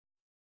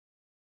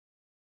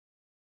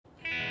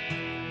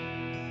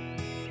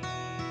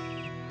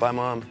Bye,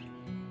 Mom.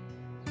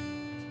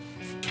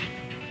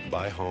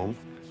 Bye, home.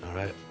 All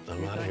right,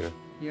 I'm out of here.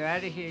 You're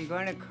out of here. You're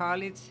going to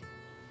college.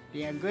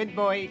 Be a good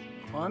boy.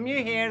 Comb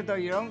your hair, though.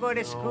 You don't go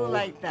to school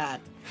like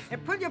that.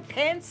 And pull your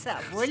pants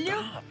up, will you?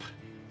 Stop.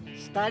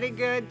 Study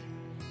good.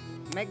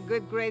 Make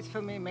good grades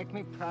for me. Make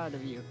me proud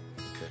of you.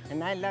 Okay.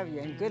 And I love you.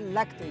 And good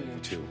luck to you. You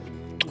too.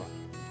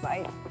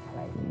 Bye.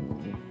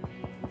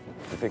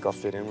 I think I'll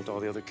fit in with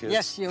all the other kids?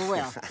 Yes, you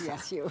will.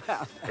 Yes, you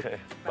will. Okay,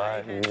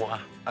 bye. Mwah.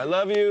 I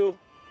love you.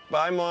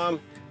 Bye, Mom.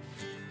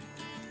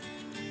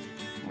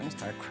 I'm going to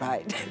start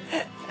crying. Take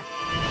me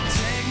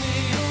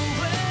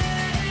away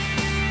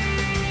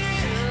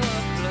to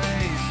a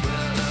place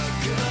where the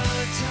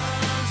good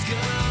times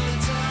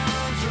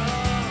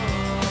roll.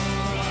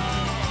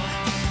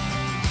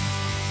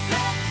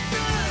 Let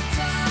good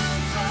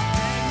times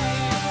roll.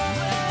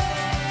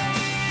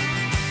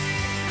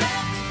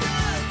 Let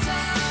good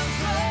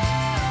times roll.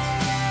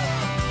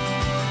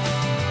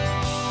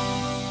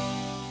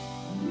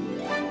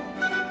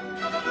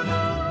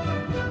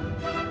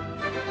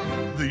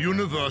 The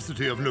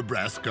University of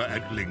Nebraska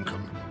at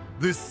Lincoln.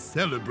 This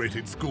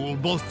celebrated school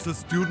boasts a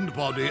student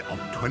body of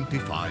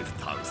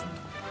 25,000.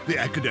 The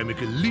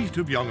academic elite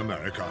of young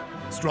America,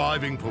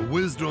 striving for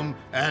wisdom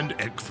and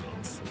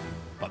excellence.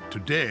 But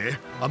today,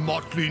 a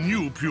motley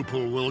new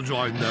pupil will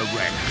join their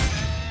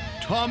ranks.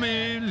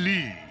 Tommy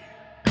Lee.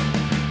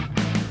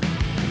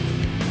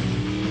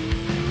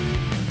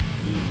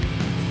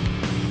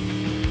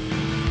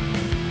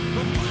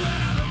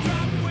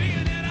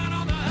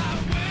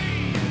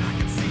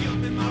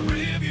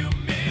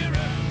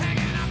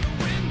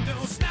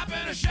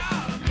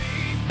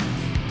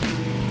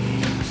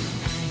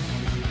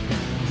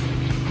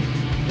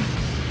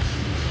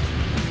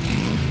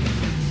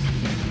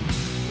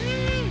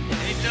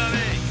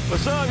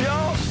 What's up,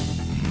 y'all?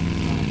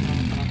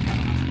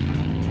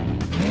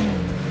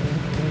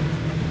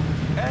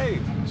 Hey,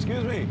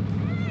 excuse me.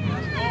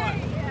 How's it going?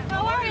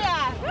 How are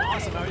ya?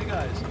 Awesome, how are you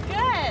guys?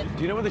 Good.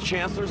 Do you know where the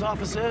chancellor's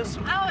office is?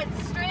 Oh,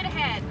 it's straight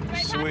ahead.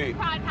 Right Sweet.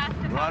 Past the quad, past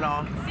the Right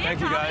on. See Thank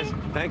you, you, guys.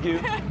 Tommy. Thank you.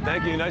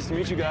 Thank you. Nice to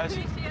meet you guys.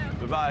 Nice to meet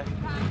you. Bye-bye.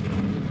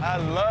 I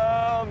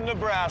love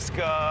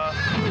Nebraska.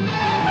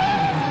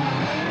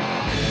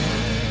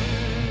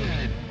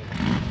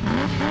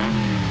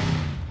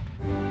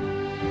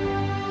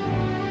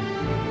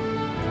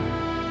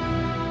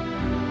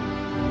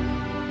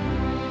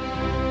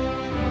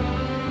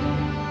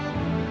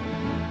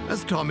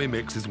 As Tommy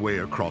makes his way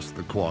across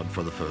the quad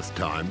for the first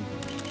time,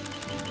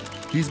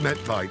 he's met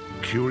by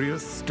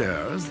curious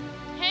stares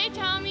Hey,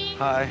 Tommy.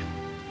 Hi.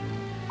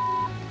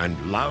 and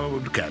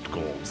loud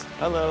catcalls.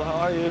 Hello, how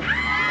are you?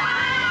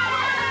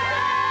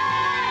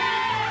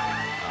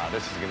 Ah,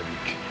 this is gonna be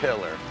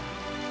killer.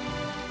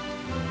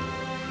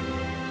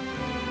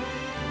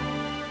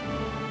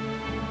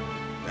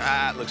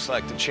 That looks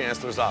like the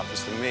chancellor's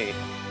office to me.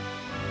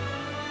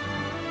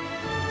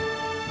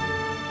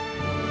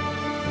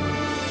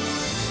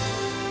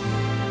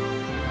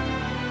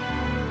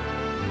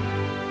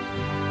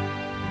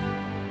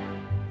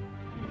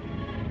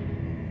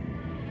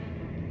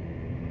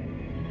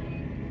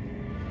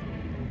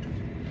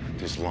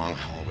 These long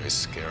hallways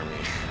scare me.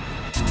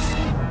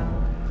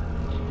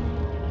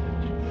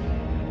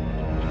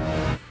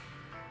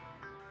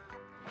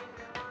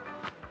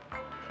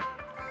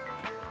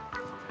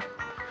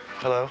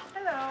 Hello.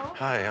 Hello.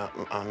 Hi,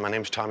 my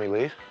name's Tommy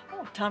Lee.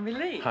 Oh, Tommy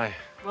Lee. Hi.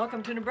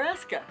 Welcome to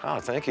Nebraska. Oh,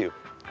 thank you.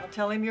 I'll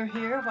tell him you're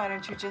here. Why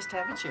don't you just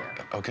have a chair?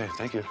 Okay,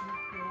 thank you.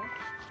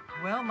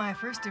 Well, my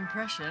first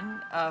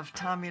impression of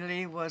Tommy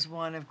Lee was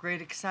one of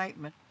great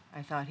excitement.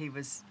 I thought he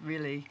was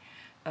really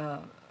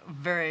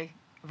very,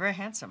 very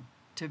handsome,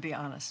 to be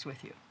honest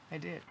with you. I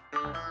did.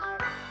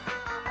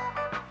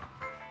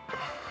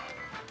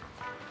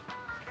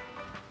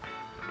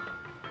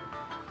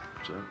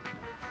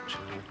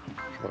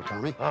 Hello,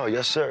 Tommy. Oh,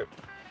 yes, sir.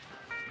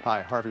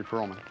 Hi, Harvey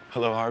Perlman.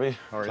 Hello, Harvey.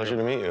 How are Pleasure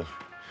you? to meet you.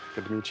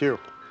 Good to meet you.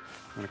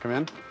 Want to come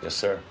in? Yes,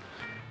 sir.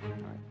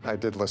 I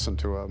did listen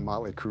to a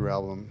Motley Crue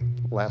album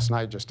last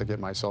night just to get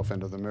myself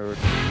into the mood.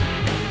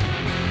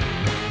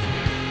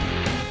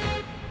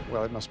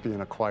 Well, it must be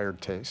an acquired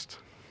taste.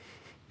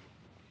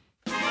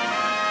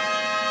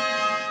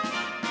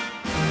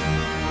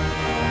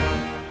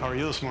 How are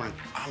you this morning?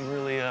 I'm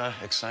really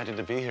excited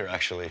to be here,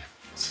 actually.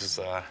 This is,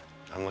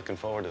 I'm looking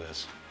forward to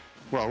this.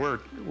 Well,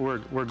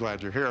 we're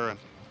glad you're here.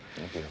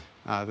 Thank you.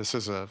 This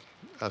is a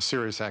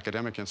serious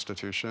academic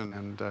institution,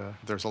 and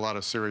there's a lot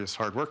of serious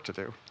hard work to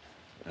do.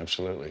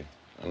 Absolutely.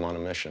 I'm on a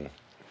mission.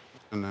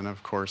 And then,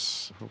 of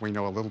course, we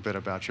know a little bit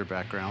about your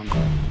background.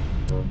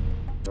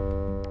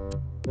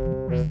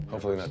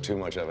 Hopefully not too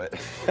much of it.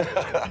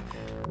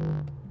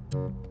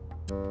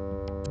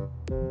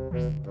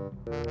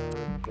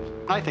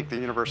 I think the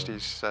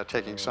university's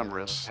taking some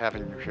risks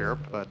having you here,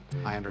 but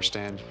I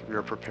understand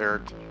you're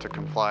prepared to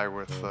comply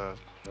with the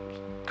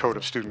Code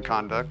of Student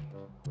Conduct.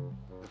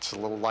 It's a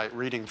little light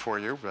reading for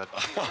you, but...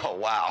 Oh,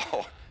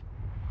 wow.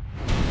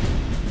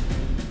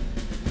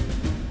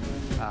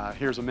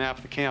 Here's a map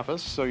of the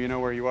campus, so you know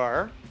where you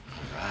are.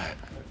 All right.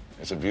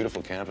 It's a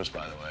beautiful campus,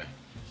 by the way.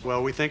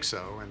 Well, we think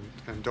so,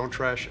 and don't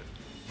trash it.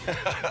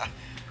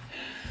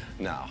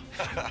 No.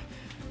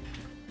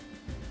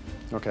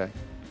 Okay.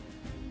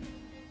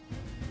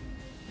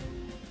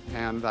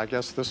 And I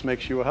guess this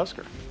makes you a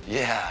Husker.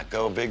 Yeah,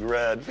 go Big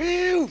Red.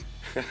 Woo!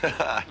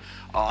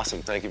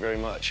 Awesome, thank you very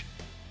much.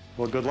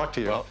 Well, good luck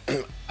to you. Well,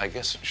 I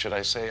guess, should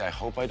I say, I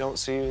hope I don't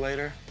see you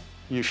later?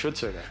 You should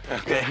say that.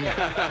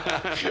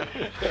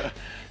 Okay.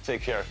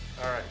 Take care.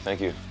 All right.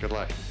 Thank you. Good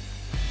luck.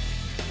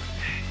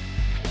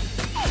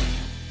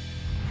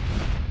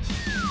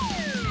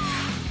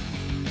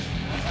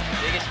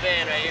 Biggest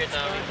fan right here,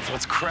 Tommy.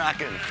 What's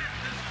cracking? Can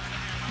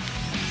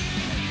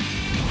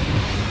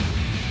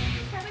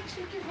I like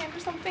shake your hand or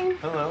something?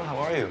 Hello, how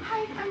are you?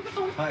 Hi,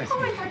 Hi. oh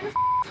my God, you're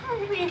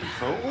Tommy.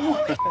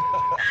 Oh.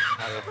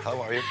 Hi,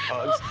 how are you?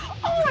 Hugs.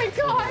 Oh my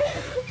God.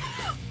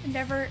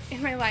 Never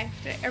in my life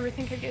did I ever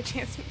think I'd get a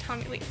chance to meet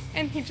Tommy Lee,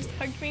 and he just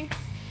hugged me.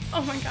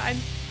 Oh my God.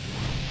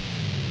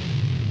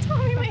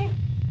 Tommy Lee.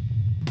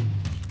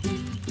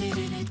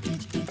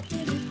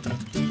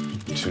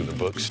 To the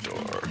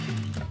bookstore.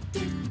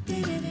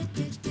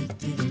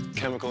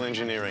 Chemical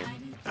engineering.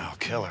 Oh,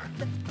 killer.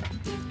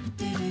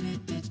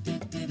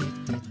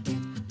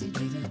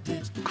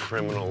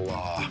 Criminal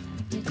law.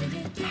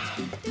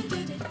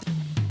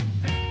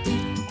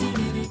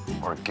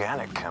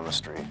 Organic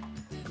chemistry.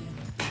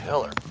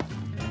 Killer.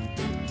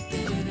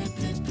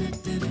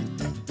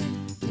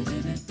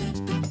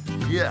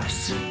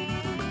 Yes.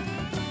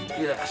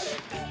 Yes.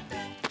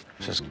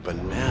 Just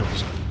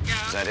bananas.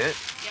 Is that it?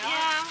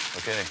 Yeah.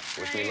 Okay,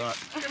 wish me luck.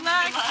 Good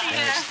luck. See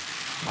ya.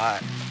 Bye.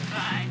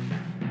 Bye.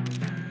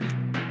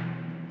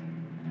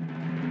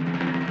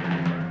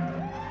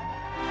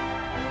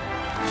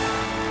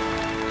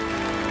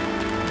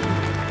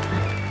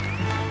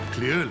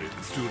 Clearly,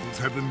 the students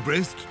have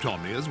embraced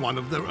Tommy as one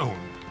of their own.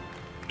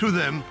 To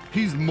them,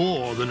 he's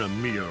more than a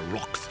mere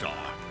rock star.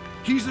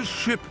 He's a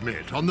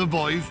shipmate on the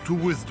voyage to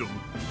wisdom,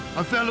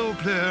 a fellow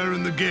player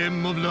in the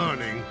game of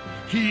learning.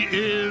 He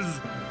is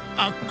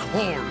a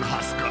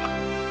Cornhusker.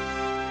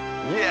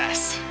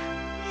 Yes!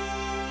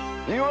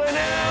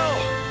 UNL!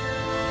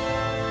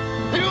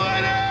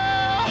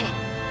 UNL!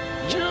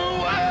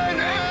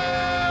 UNL!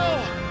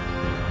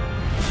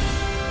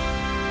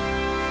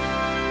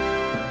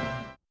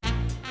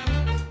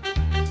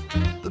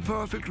 The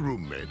perfect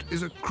roommate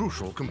is a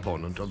crucial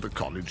component of the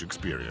college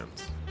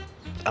experience.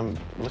 I'm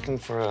looking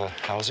for a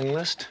housing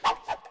list.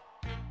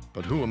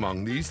 But who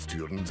among these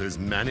students is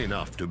man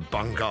enough to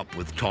bunk up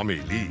with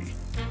Tommy Lee?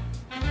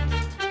 You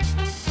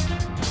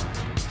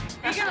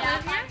gonna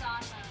live here?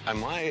 I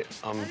might.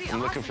 That'd be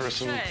I'm looking awesome. for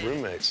some You should.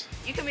 roommates.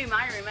 You can be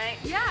my roommate.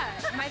 Yeah,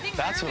 I think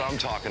That's what I'm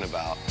talking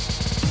about.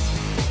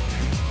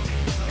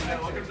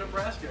 Welcome to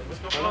Nebraska. What's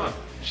going Oh,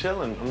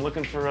 chilling. I'm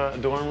looking for a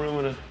dorm room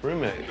and a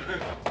roommate.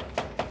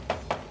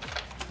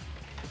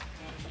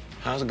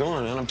 How's it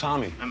going, man? I'm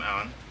Tommy. I'm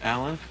Alan.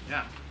 Alan?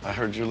 Yeah. I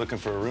heard you're looking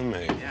for a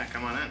roommate. Yeah,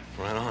 come on in.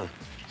 Right on.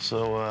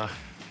 So,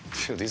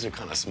 dude, these are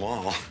kind of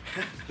small.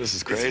 This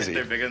is crazy.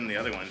 They're bigger than the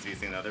other ones. Have you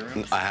seen the other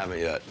rooms? I haven't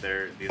yet.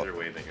 These are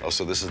way bigger. Oh,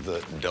 so this is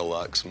the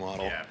deluxe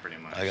model? Yeah, pretty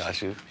much. I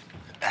got you.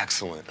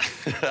 Excellent.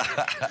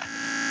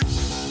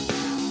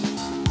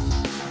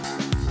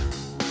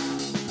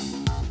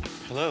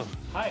 Hello.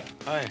 Hi,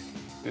 Hi.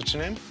 What's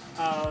your name?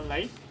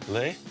 Lei.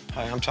 Lei?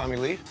 Hi, I'm Tommy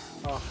Lee.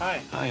 Oh,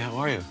 hi. Hi, how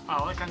are you?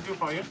 What I can do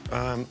for you?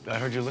 I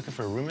heard you're looking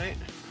for a roommate.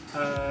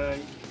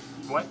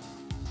 What?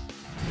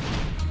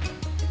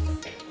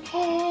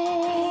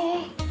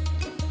 Oh.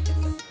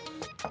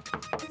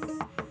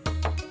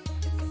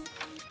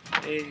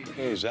 Hey.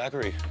 Hey,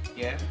 Zachary.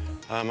 Yeah.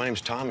 My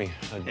name's Tommy.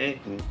 Hey.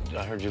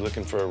 I heard you're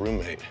looking for a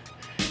roommate.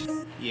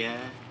 Yeah.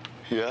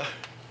 Yeah?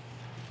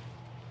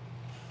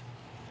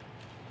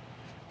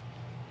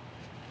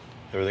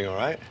 Everything all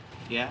right?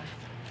 Yeah.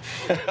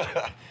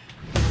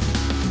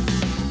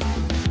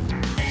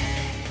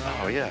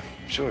 Oh, yeah,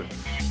 sure.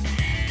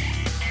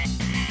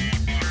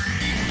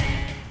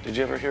 Did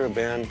you ever hear a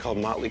band called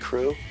Motley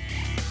Crue?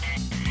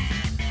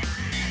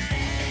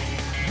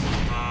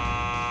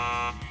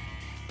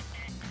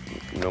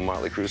 No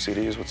Motley Crue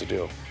CDs? What's the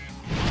deal?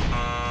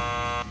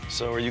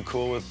 So are you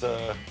cool with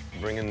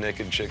bringing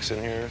naked chicks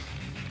in here?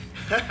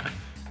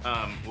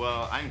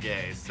 Well, I'm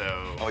gay,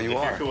 so Oh, you if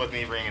are? you're cool with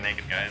me bringing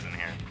naked guys in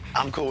here.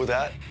 I'm cool with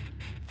that.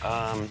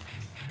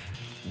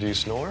 Do you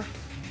snore?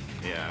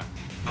 Yeah.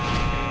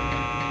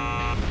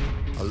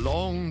 A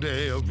long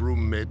day of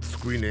roommate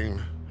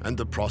screening, and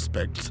the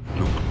prospects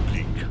look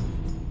bleak.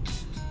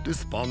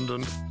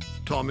 Despondent,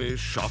 Tommy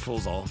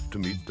shuffles off to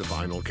meet the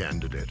final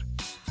candidate,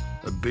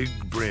 a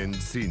big-brained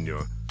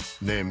senior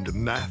named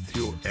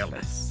Matthew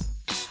Ellis.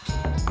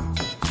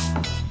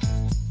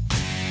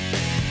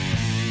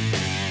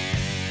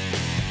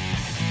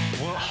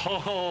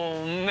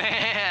 Oh,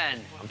 man.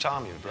 I'm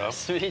Tommy, bro.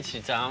 Nice to meet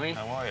you, Tommy.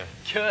 How are you?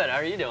 Good. How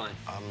are you doing?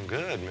 I'm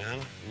good, man.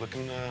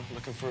 Looking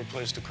for a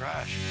place to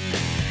crash.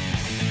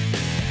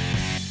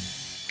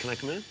 Can I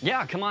come in?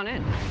 Yeah, come on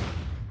in.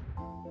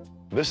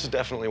 This is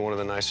definitely one of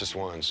the nicest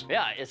ones.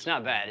 Yeah, it's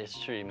not bad. It's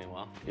treating me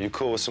well. You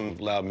cool with some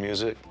loud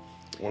music?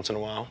 once in a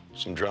while?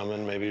 Some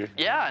drumming, maybe?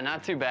 Yeah,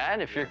 not too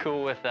bad. If you're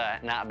cool with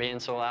not being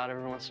so loud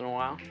every once in a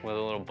while, with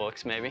a little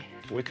books maybe.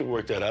 We could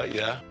work that out,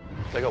 yeah.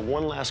 I got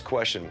one last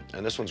question,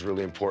 and this one's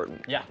really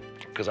important. Yeah.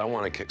 Because I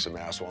want to kick some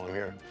ass while I'm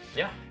here.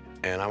 Yeah.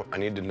 And I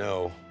need to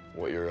know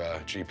what your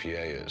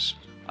GPA is.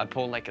 I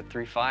pulled like a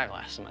 3.5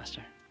 last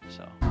semester,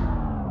 so.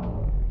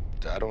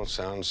 That don't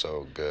sound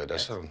so good.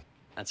 That's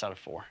out of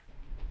 4.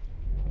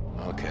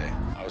 Okay.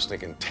 I was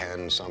thinking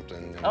 10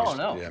 something.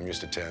 No. Yeah, I'm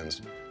used to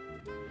 10s.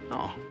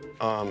 Oh.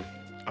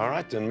 All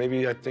right, then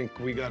maybe I think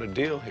we got a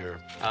deal here.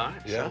 All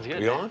right, yeah? sounds good.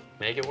 We on?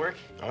 Make it work.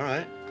 All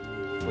right.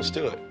 Let's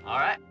do it. All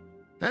right.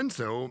 And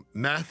so,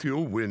 Matthew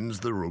wins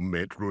the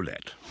roommate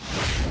roulette.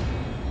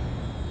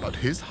 But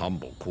his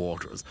humble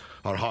quarters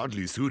are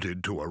hardly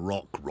suited to a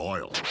rock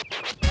royal.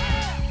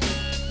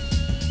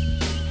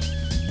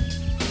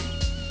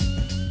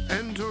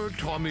 Enter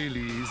Tommy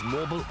Lee's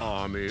mobile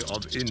army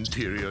of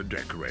interior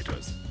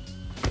decorators,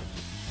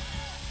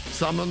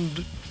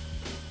 summoned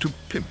to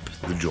pimp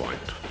the joint.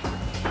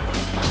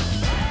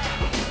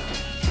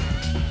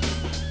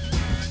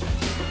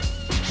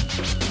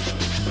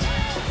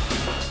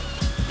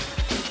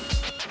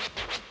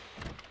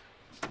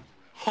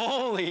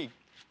 Holy,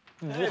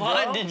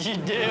 what did you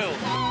do?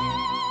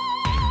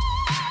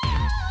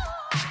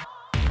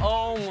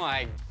 Oh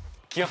my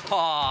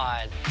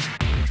God.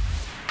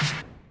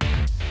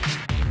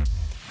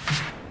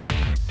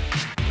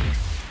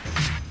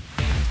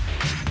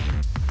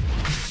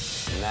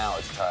 Now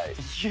it's tight.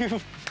 You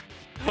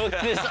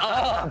hooked this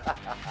up.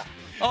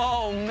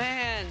 Oh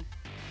man.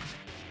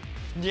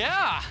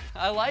 Yeah,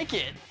 I like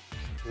it.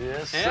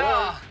 Yes, sir.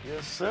 Yeah.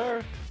 Yes,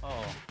 sir.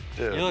 Oh.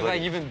 Dude, You look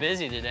like you've been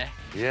busy today.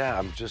 Yeah,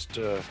 I'm just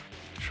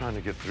trying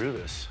to get through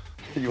this.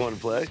 You want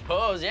to play?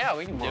 Suppose, yeah,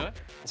 we can do it.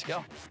 Let's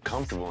go.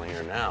 Comfortable in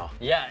here now.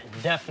 Yeah,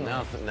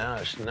 definitely.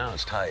 Now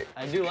it's tight.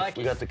 I do like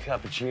We it. got the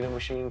cappuccino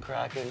machine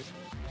cracking,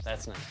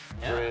 That's nice.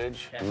 Yeah.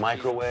 fridge, Cappuccino.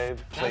 microwave,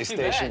 Not too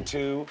PlayStation bad.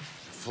 2,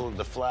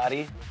 the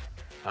flatty.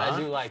 I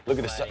do like Look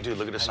the at the flatty. dude.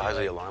 Look at the I do size of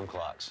the like- alarm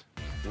clocks.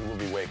 We will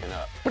be waking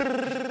up.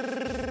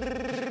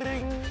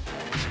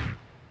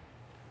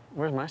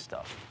 Where's my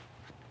stuff?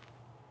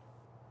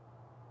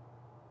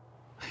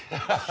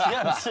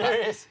 Yeah, I'm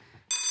serious.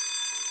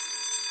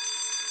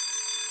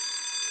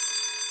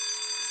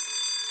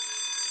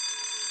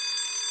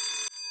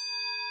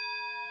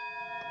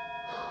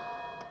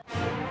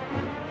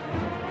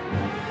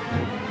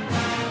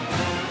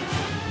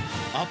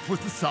 Up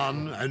with the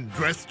sun and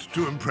dressed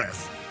to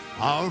impress,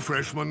 our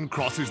freshman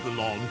crosses the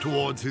lawn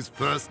towards his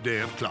first day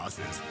of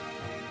classes.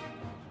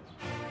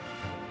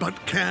 But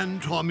can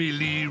Tommy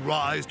Lee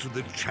rise to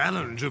the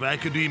challenge of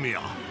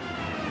academia?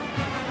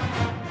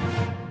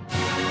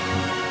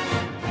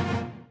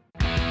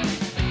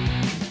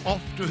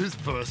 Off to his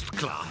first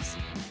class,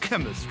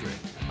 chemistry,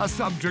 a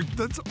subject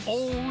that's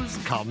always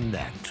come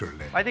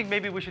naturally. I think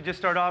maybe we should just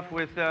start off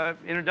with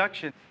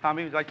introduction.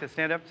 Tommy, would you like to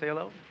stand up, say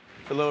hello?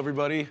 Hello,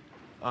 everybody.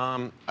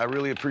 I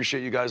really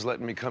appreciate you guys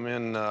letting me come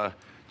in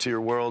to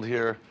your world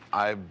here.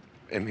 I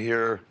am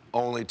here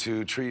only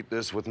to treat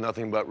this with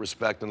nothing but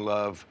respect and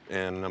love,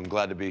 and I'm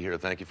glad to be here.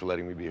 Thank you for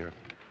letting me be here.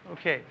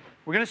 Okay,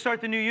 we're going to start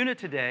the new unit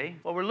today.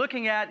 What we're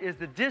looking at is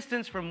the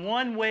distance from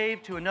one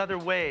wave to another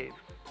wave.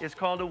 It's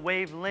called a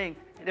wavelength.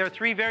 There are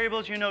 3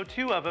 variables, you know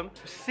 2 of them.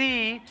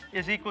 C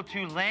is equal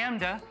to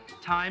lambda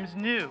times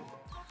nu.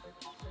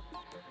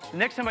 The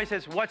next somebody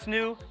says, what's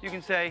new? You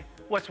can say,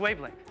 what's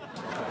wavelength?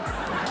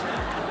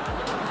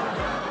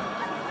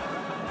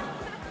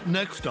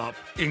 Next up,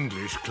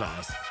 English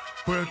class,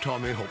 where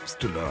Tommy hopes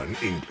to learn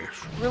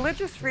English.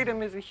 Religious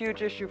freedom is a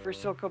huge issue for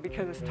Silco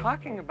because it's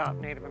talking about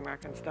Native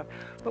American stuff.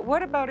 But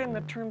what about in the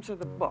terms of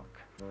the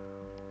book?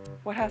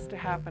 What has to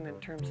happen in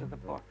terms of the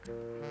book?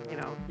 You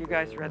know, you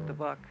guys read the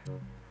book.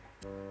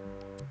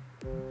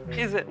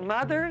 Is it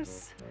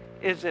mothers?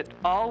 Is it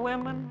all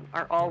women?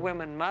 Are all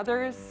women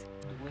mothers?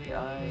 The way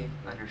I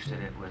understood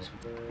it was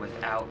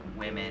without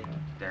women,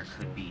 there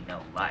could be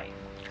no life.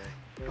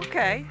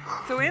 Okay,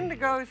 so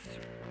Indigo's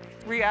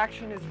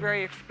reaction is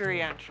very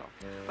experiential.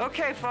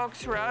 Okay,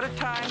 folks, we're out of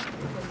time.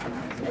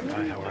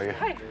 Hi, how are you?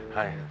 Hi.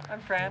 Hi. I'm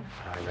Fran.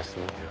 Hi, nice to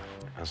meet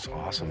you. That's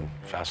awesome.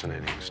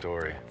 Fascinating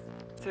story.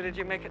 So did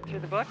you make it through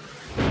the book?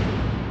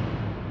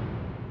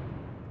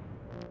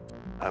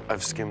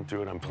 I've skimmed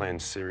through it. I'm playing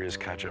serious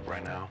catch-up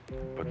right now,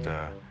 but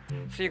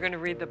So you're going to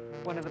read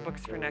one of the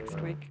books for next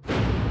week?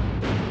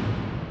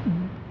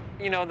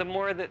 You know, the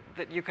more that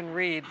you can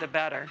read, the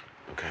better.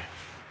 okay.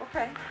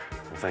 Okay.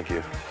 Well, thank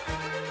you.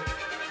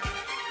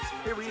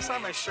 Here, will you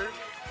sign my shirt?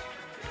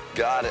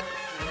 Got it.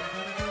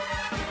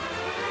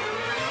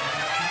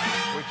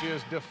 Which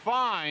is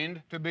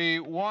defined to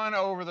be 1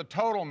 over the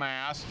total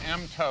mass,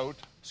 m tot,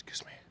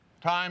 Excuse me.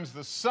 times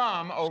the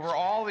sum over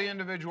all the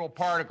individual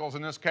particles,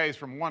 in this case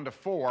from 1 to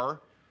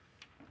 4,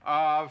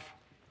 of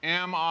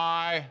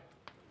mi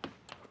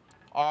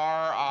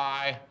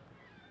ri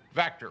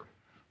vector,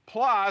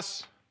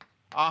 plus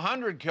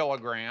 100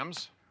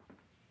 kilograms.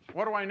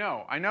 What do I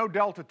know? I know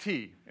delta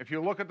t. If you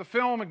look at the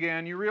film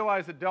again, you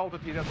realize that delta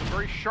t, that's a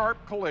very sharp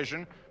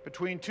collision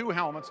between 2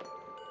 helmets.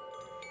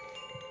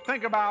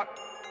 think about,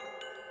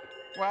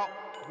 well,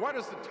 what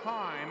is the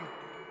time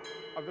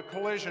of the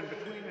collision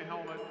between the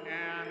helmet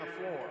and the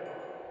floor?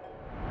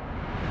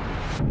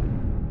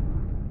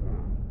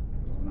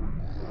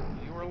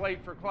 You were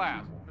late for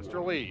class.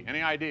 Mr. Lee,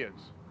 any ideas?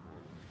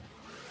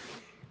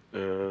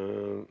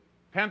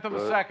 Tenth of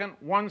a second,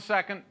 1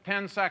 second,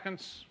 10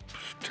 seconds.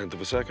 Tenth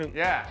of a second?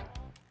 Yeah,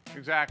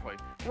 exactly.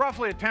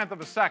 Roughly a tenth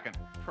of a second.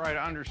 Try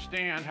to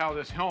understand how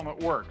this helmet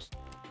works.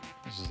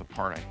 This is the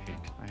part I hate.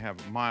 I have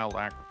mild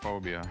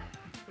acrophobia.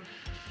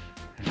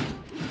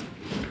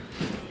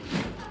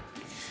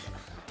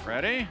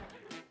 Ready?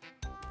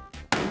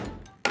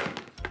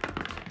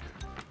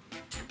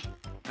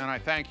 And I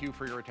thank you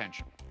for your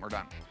attention. We're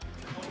done.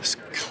 This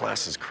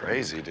class is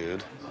crazy,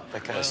 dude.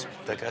 That guy's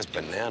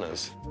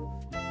bananas.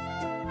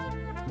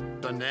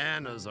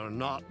 Bananas are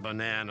not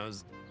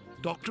bananas.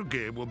 Dr.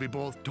 Gabe will be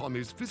both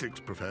Tommy's physics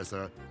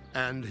professor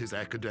and his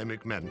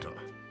academic mentor.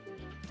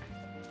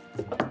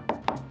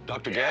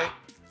 Dr. Gay?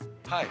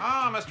 Hi.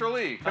 Ah, Mr.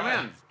 Lee, come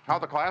Hi. in. How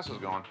the class is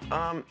going?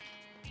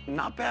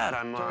 Not bad.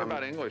 I'm Talk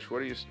about English.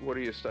 What are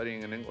you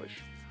studying in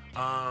English?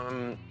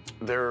 Right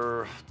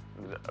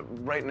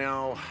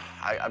now,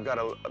 I've got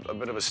a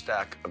bit of a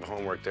stack of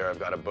homework there. I've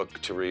got a book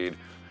to read.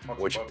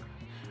 What's the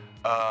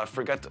book?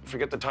 Forget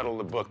the title of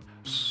the book.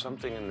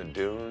 Something in the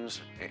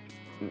Dunes.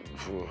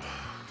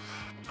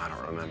 I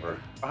don't remember.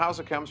 How's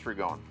the chemistry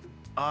going?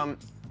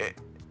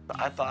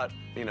 I thought,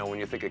 you know, when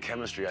you think of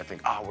chemistry, I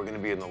think, oh, we're going to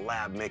be in the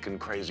lab making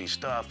crazy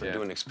stuff and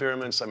doing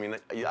experiments. I mean,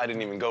 I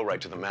didn't even go right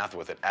to the math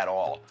with it at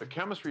all. The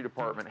chemistry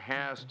department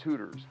has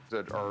tutors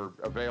that are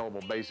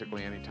available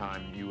basically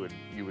anytime you would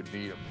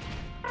need them.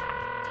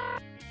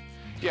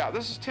 Yeah,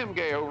 this is Tim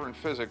Gay over in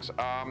physics.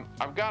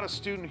 I've got a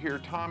student here,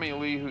 Tommy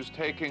Lee, who's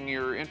taking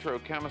your intro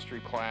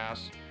chemistry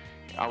class.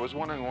 I was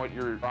wondering what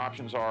your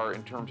options are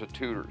in terms of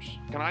tutors.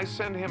 Can I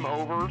send him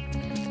over?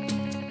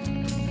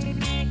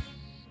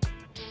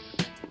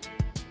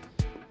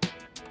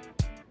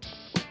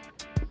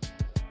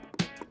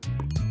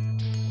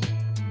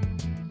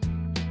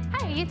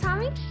 Hi, are you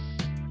Tommy?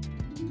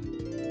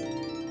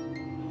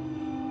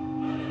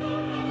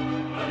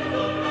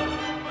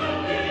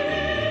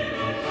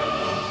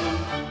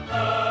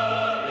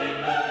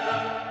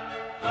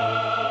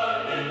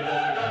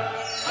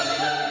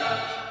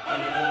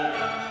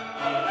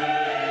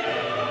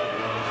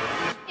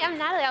 Yeah, I'm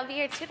Natalie. I'll be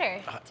your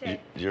tutor.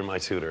 You're my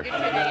tutor. Your tutor,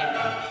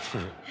 yeah.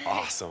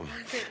 Awesome.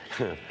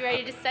 You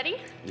ready to study?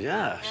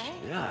 Yeah, Right.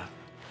 yeah.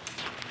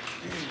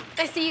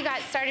 I see you got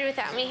started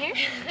without me here.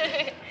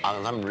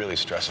 I'm really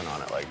stressing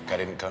on it. Like, I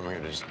didn't come here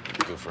to just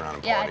goof around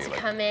and Yeah, party. to Like,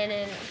 come in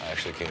and... I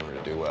actually came here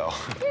to do well.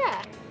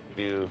 Yeah.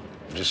 You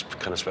just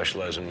kind of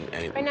specialize in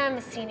anything? Right now I'm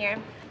a senior,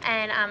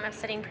 and I'm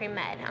studying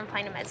pre-med. I'm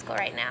applying to med school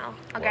right now.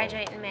 I'll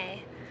graduate in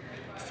May.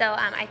 So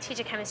I teach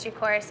a chemistry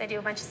course. I do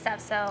a bunch of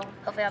stuff, so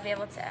hopefully I'll be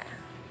able to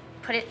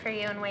put it for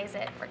you in ways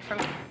that work for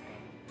me.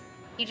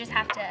 You just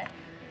have to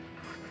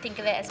think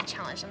of it as a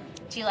challenge.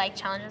 Do you like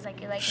challenges?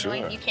 Like, you like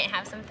knowing you can't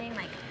have something?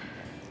 Like,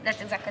 that's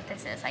exactly what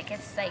this is. Like,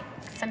 it's like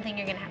something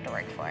you're gonna have to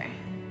work for.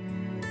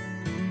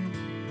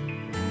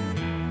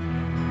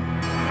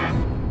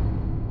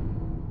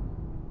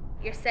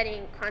 You're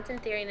studying quantum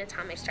theory and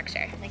atomic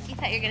structure. Like, you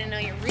thought you were gonna know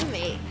your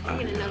roommate. You're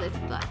gonna know this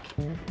book.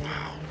 And,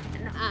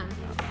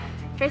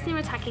 first thing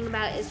we're talking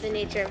about is the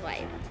nature of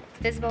light.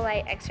 Visible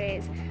light,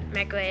 X-rays,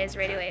 microwaves,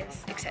 radio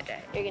waves, etc.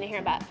 You're gonna hear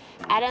about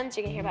atoms,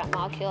 you're gonna hear about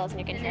molecules, and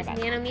you're gonna hear about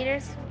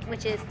nanometers,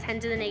 which is 10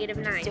 to the negative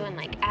 9. It's doing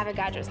like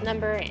Avogadro's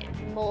number and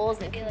moles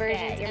and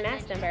conversions. Your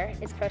mass number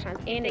is protons.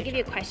 And they give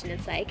you a question.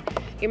 It's like,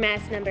 your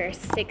mass number is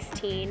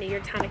 16, your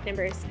atomic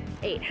number is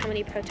 8. How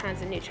many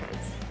protons and neutrons?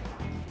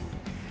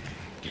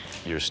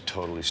 You're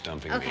totally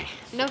stumping Okay,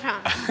 me. no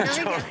problem. No big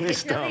deal. Totally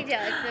It's no big stumped. deal.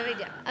 It's no big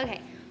deal. Okay.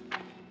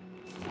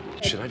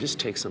 Should I just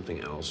take something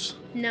else?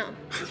 No,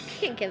 you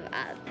can't give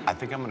up. I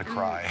think I'm gonna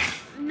cry.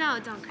 No,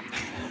 don't cry.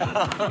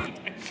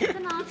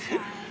 Then I'll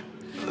cry.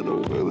 I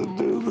don't wanna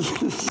do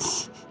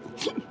this.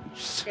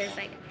 There's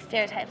like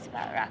stereotypes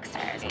about rock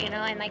stars, you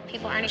know, and like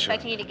people aren't Sure.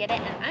 expecting you to get it,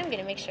 and I'm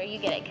gonna make sure you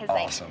get it, because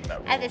Awesome,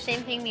 that like I have the rules.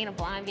 same thing being a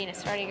blonde, being a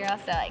sorority girl,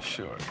 so like.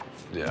 Sure.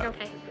 You Yeah. don't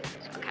feel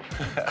okay.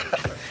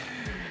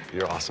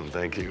 You're awesome.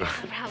 Thank you. No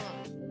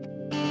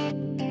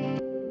problem.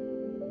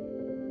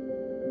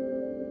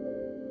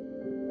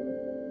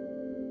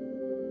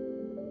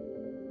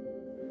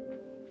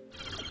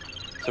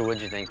 So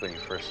what'd you think when you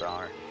first saw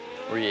her?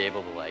 Were you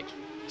able to like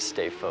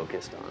stay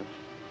focused on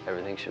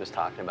everything she was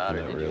talking about,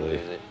 or Not did really. you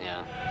lose it?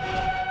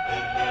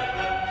 Yeah.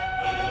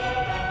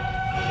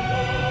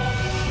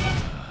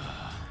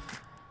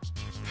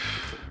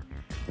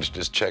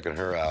 Just checking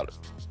her out.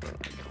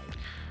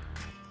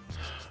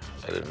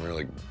 I didn't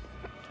really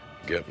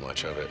get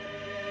much of it.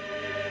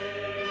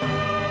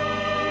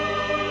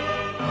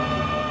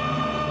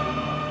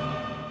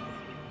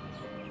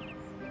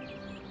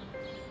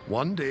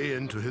 One day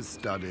into his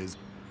studies,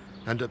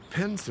 and a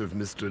pensive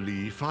Mr.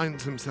 Lee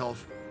finds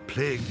himself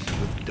plagued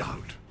with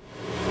doubt.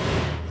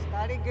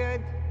 Study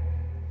good.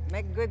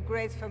 Make good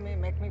grades for me.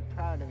 Make me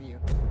proud of you.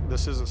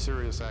 This is a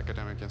serious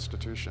academic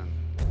institution.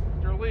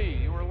 Mr. Mr. Lee,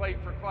 you were late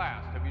for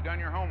class. Have you done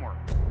your homework?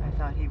 I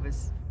thought he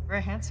was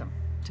very handsome,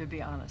 to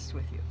be honest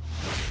with you.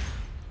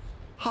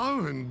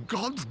 How in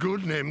God's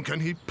good name can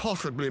he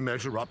possibly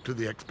measure up to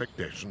the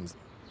expectations?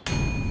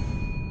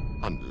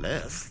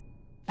 Unless...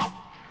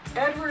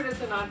 Edward is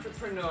an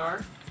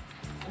entrepreneur,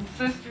 and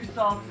Sister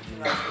Salt is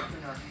an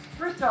entrepreneur.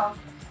 First off,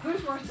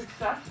 who's more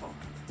successful?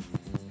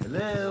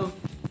 Hello?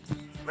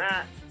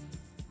 Matt,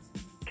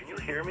 can you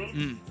hear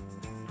me?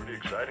 Pretty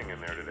exciting in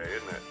there today,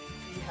 isn't it?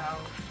 See how?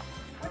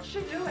 What's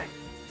she doing?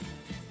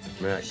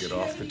 Matt, get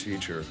off the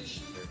teacher.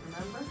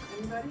 Remember?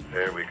 Anybody?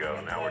 There we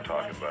go. Now we're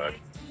talking, bud.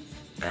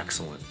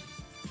 Excellent.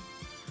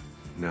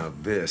 Now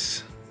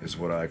this is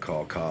what I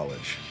call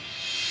college.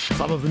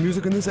 Some of the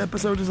music in this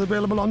episode is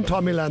available on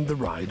Tommyland the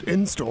Ride,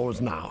 in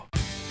stores now.